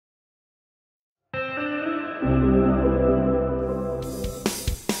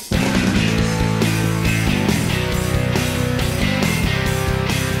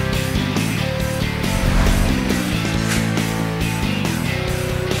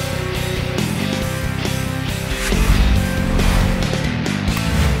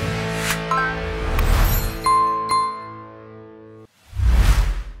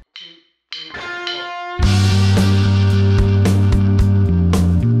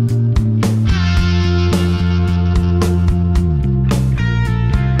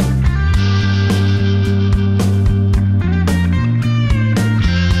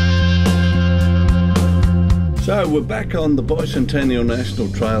So we're back on the Bicentennial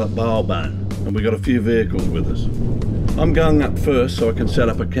National Trail at Baal Bone, and we've got a few vehicles with us. I'm going up first so I can set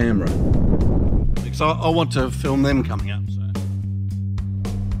up a camera, because I want to film them coming up. So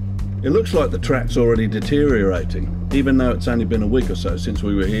it looks like the track's already deteriorating, even though it's only been a week or so since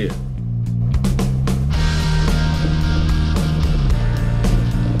we were here.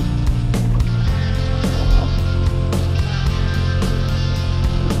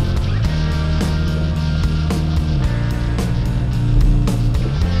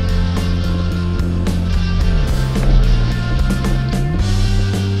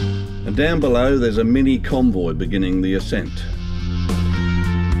 And down below there's a mini convoy beginning the ascent.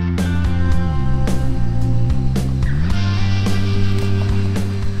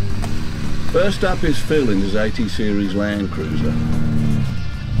 First up is Phil in his 80 series Land Cruiser.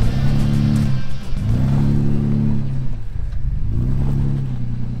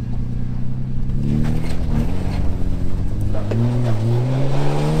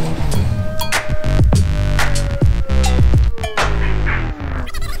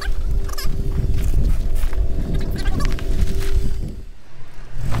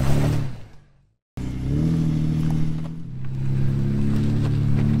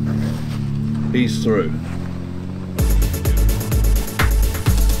 He's through.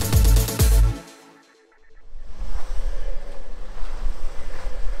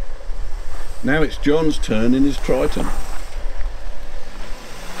 Now it's John's turn in his Triton.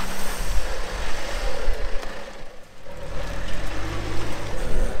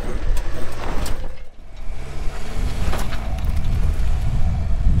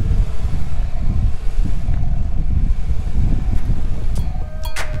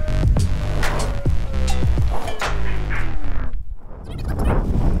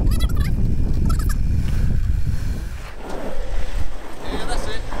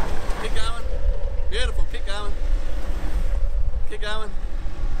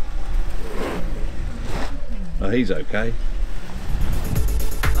 Oh, he's okay.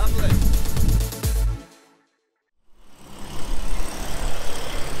 Lovely.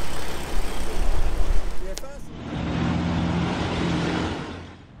 Yeah, first.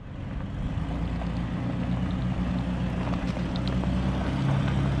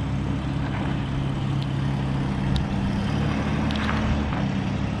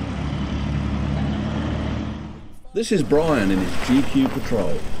 This is Brian in his GQ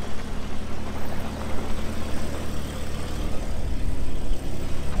Patrol.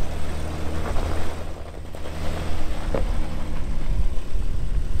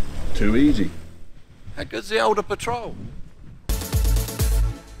 Too easy. How good's the older Patrol?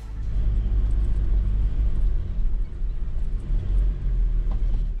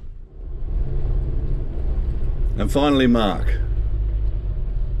 And finally Mark.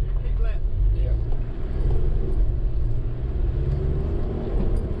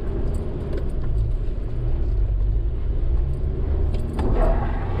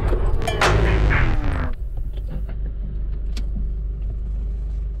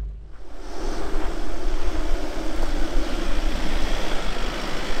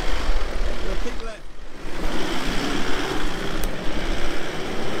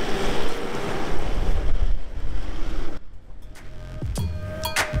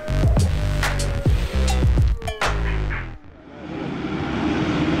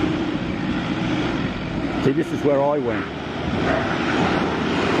 See, this is where I went.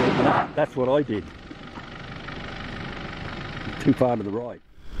 That's what I did. Too far to the right.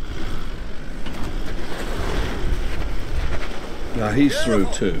 Now he's through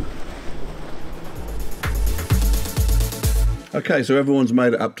too. Okay, so everyone's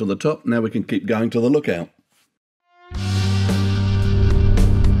made it up to the top. Now we can keep going to the lookout.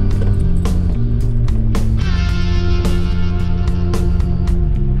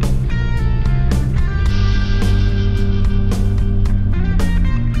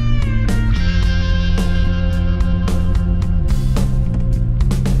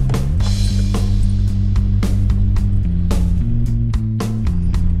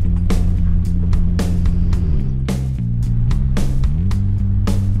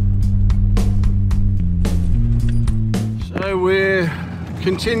 We're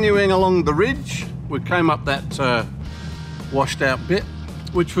continuing along the ridge. We came up that washed out bit,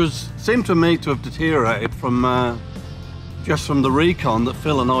 which seemed to me to have deteriorated from just from the recon that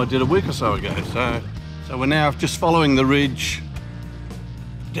Phil and I did a week or so ago. So we're now just following the ridge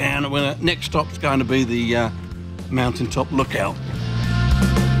down. Next stop's going to be the mountaintop lookout.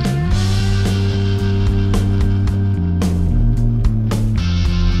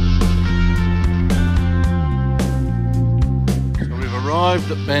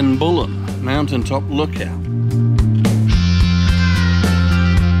 Arrived at Bullen mountaintop lookout.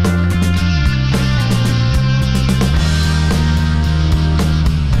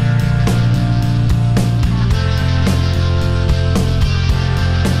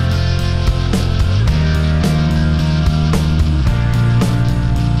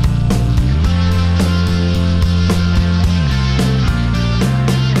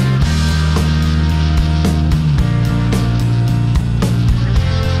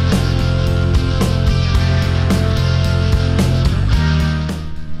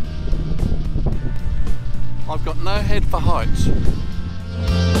 I've got no head for heights.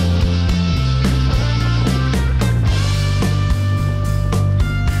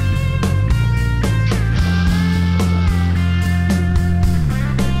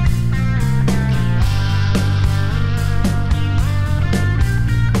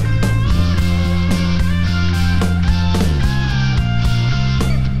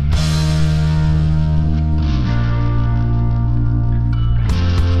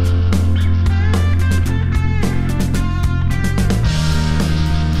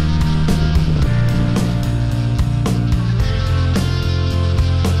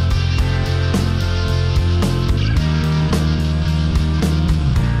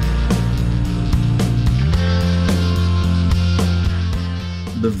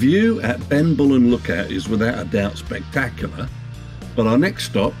 The view at Bullen Lookout is without a doubt spectacular, but our next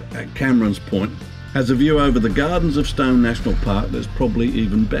stop at Cameron's Point has a view over the Gardens of Stone National Park that's probably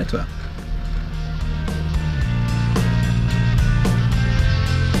even better.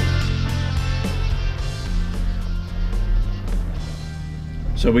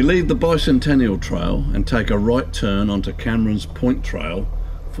 So we leave the Bicentennial Trail and take a right turn onto Cameron's Point Trail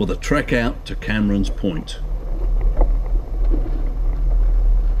for the trek out to Cameron's Point.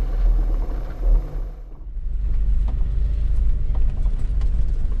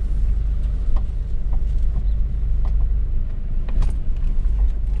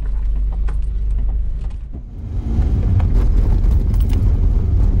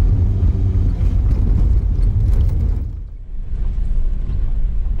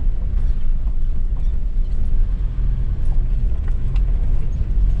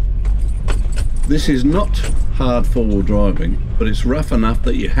 This is not hard four-wheel driving, but it's rough enough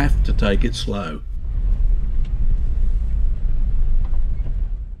that you have to take it slow.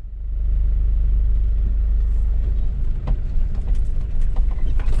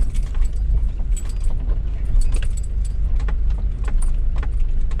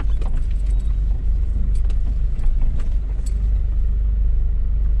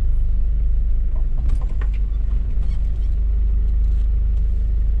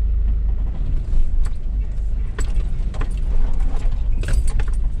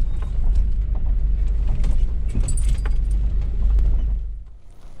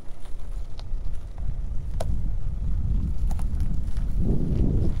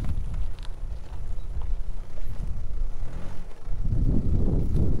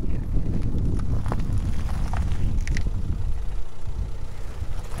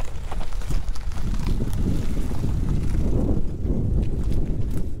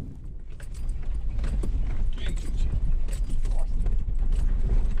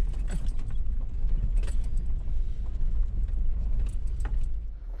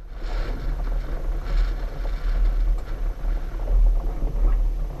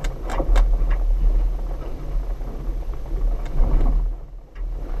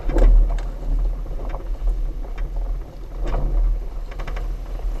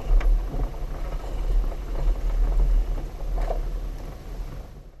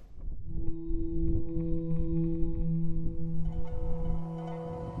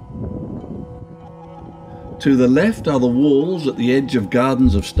 To the left are the walls at the edge of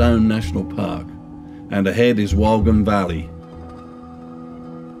Gardens of Stone National Park, and ahead is Walgan Valley.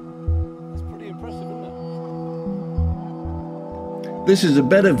 That's pretty impressive, isn't it? This is a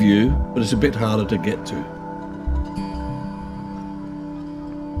better view, but it's a bit harder to get to.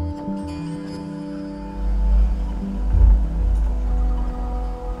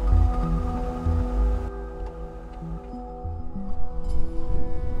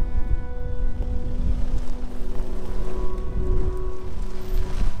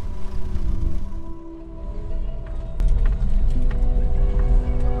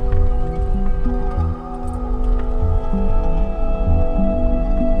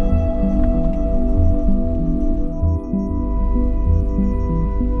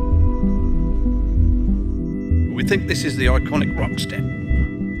 We think this is the iconic rock step.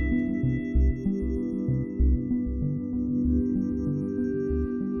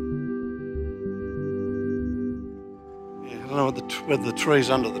 Yeah, I don't know whether the tree's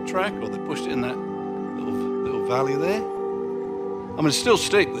under the track or they pushed it in that little valley there. I mean, it's still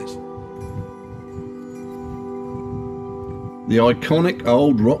steep, this. The iconic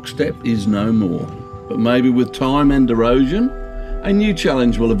old rock step is no more, but maybe with time and erosion, a new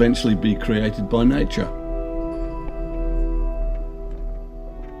challenge will eventually be created by nature.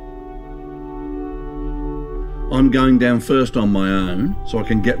 I'm going down first on my own so I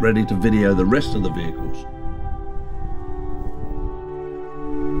can get ready to video the rest of the vehicles.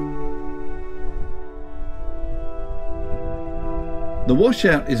 The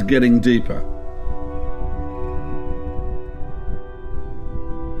washout is getting deeper.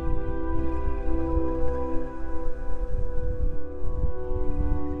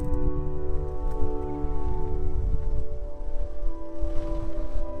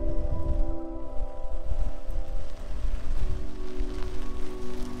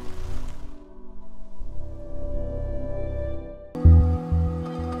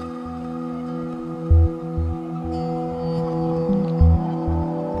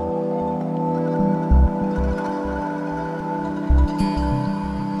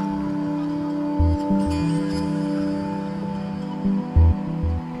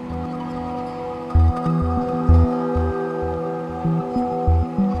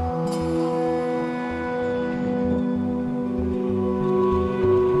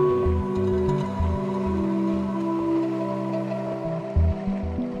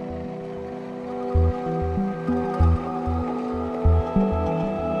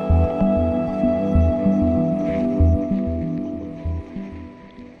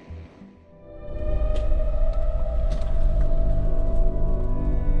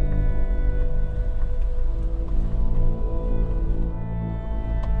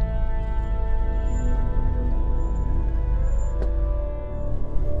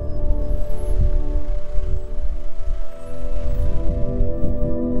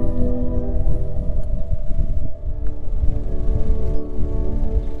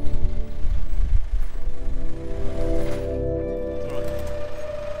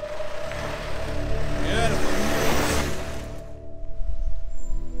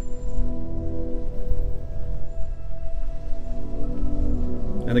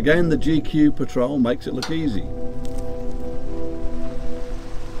 again the GQ Patrol makes it look easy.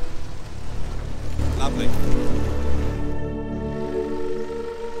 Lovely.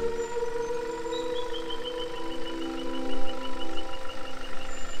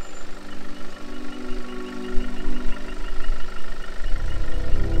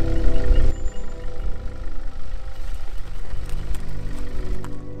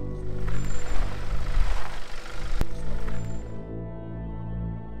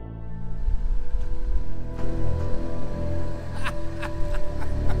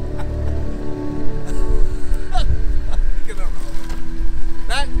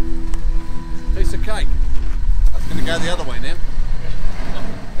 Piece of cake. I was going to go the other way now.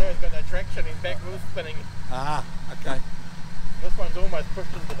 There's got no traction, in back wheel spinning. Ah, okay. This one's almost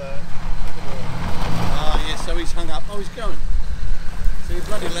pushed into the Oh yeah, so he's hung up. Oh, he's going. See,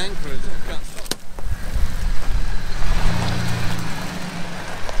 bloody Land Cruiser can't stop.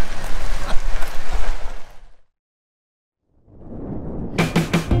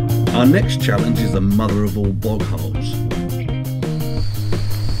 Our next challenge is the mother of all bog holes.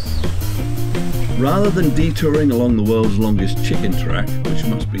 Rather than detouring along the world's longest chicken track, which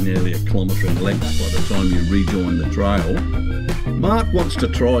must be nearly 1 kilometre in length by the time you rejoin the trail, Mark wants to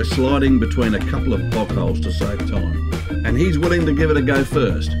try sliding between a couple of bog holes to save time, and he's willing to give it a go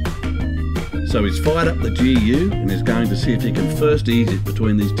first. So he's fired up the GU and is going to see if he can first ease it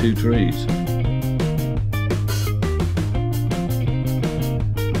between these two trees.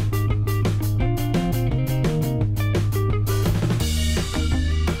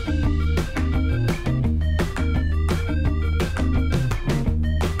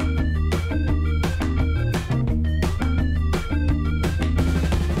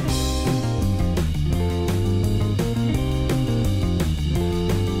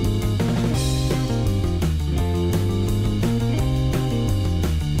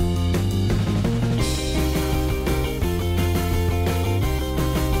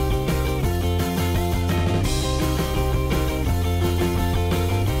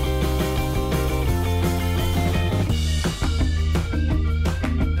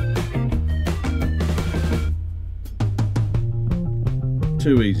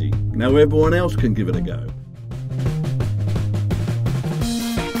 Too easy. Now everyone else can give it a go.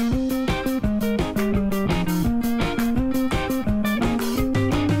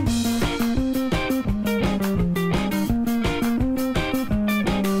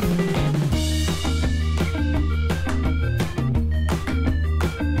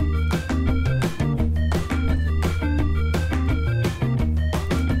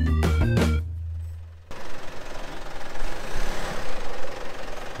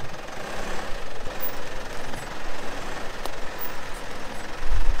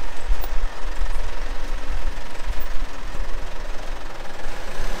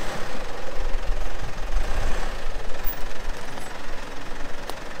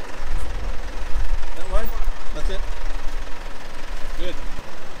 That's it. Good.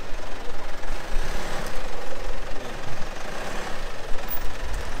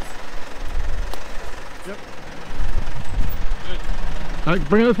 Yep. Good. Hey,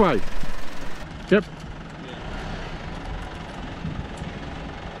 bring it this way. Yep. Yeah.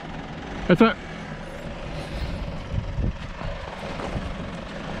 That's it.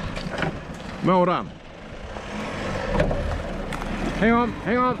 Well done. Hang on,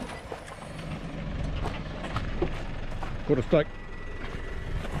 hang on. Put a stick.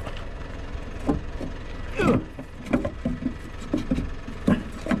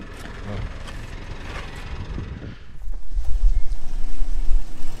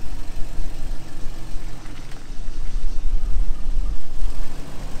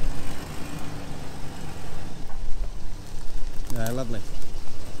 Yeah, lovely.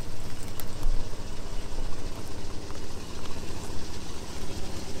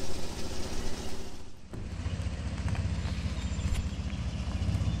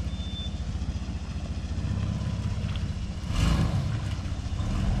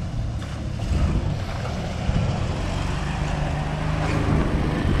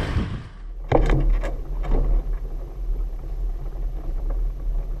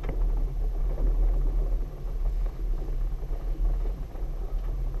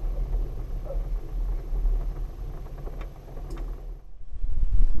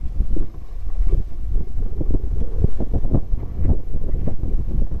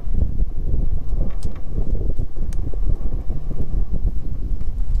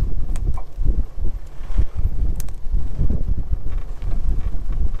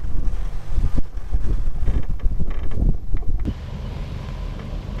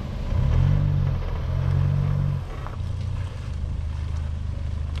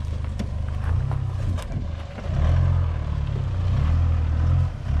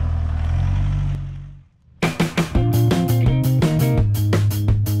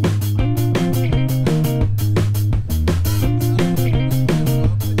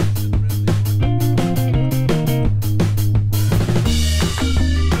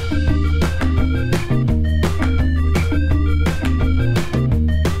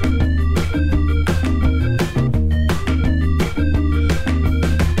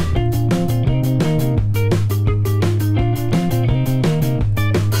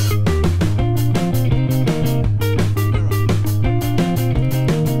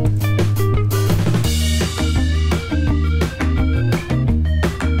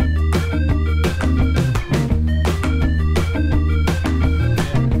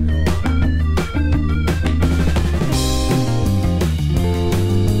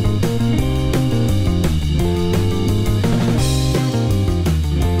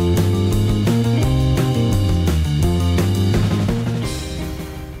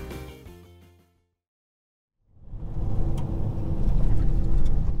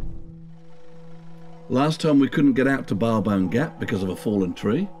 Last time we couldn't get out to Baal Bone Gap because of a fallen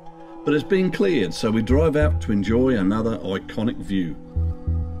tree, but it's been cleared, so we drive out to enjoy another iconic view.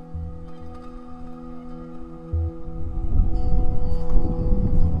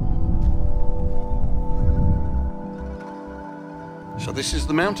 So this is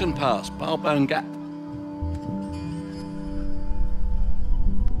the mountain pass, Baal Bone Gap.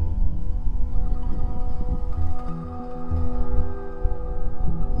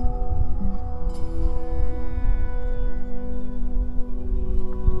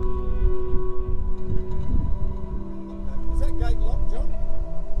 Is that gate locked, John?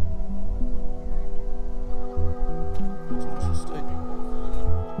 It's not so steep.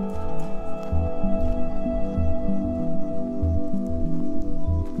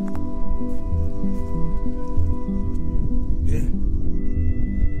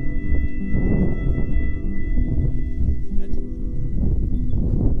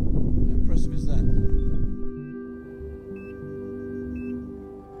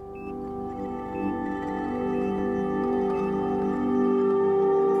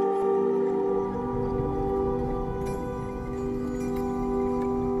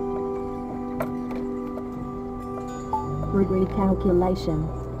 Recalculation.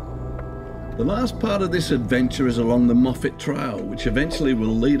 The last part of this adventure is along the Moffat Trail, which eventually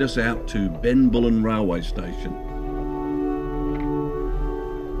will lead us out to Ben Bullen Railway Station.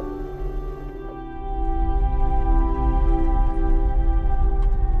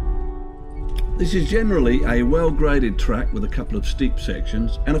 This is generally a well-graded track with a couple of steep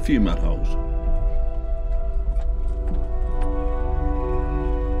sections and a few mud holes.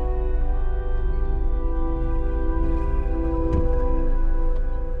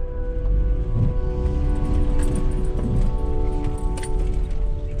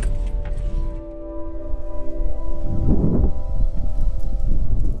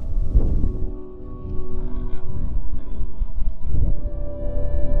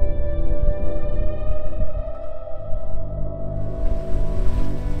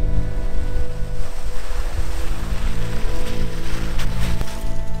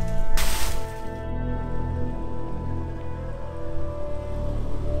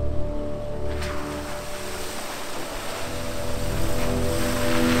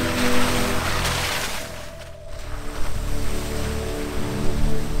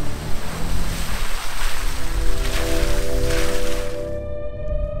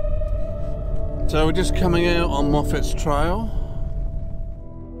 So we're just coming out on Moffat's Trail.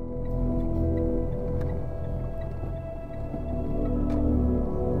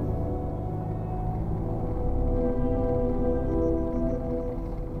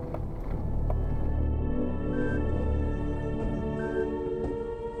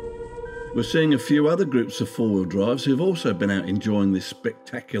 We're seeing a few other groups of four-wheel drives who've also been out enjoying this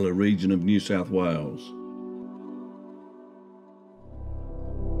spectacular region of New South Wales.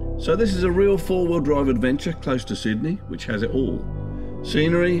 So this is a real four-wheel drive adventure close to Sydney, which has it all.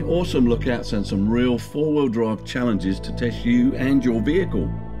 Scenery, awesome lookouts and some real four-wheel drive challenges to test you and your vehicle.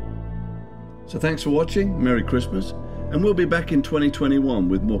 So thanks for watching, Merry Christmas, and we'll be back in 2021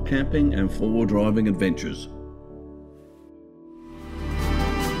 with more camping and four-wheel driving adventures.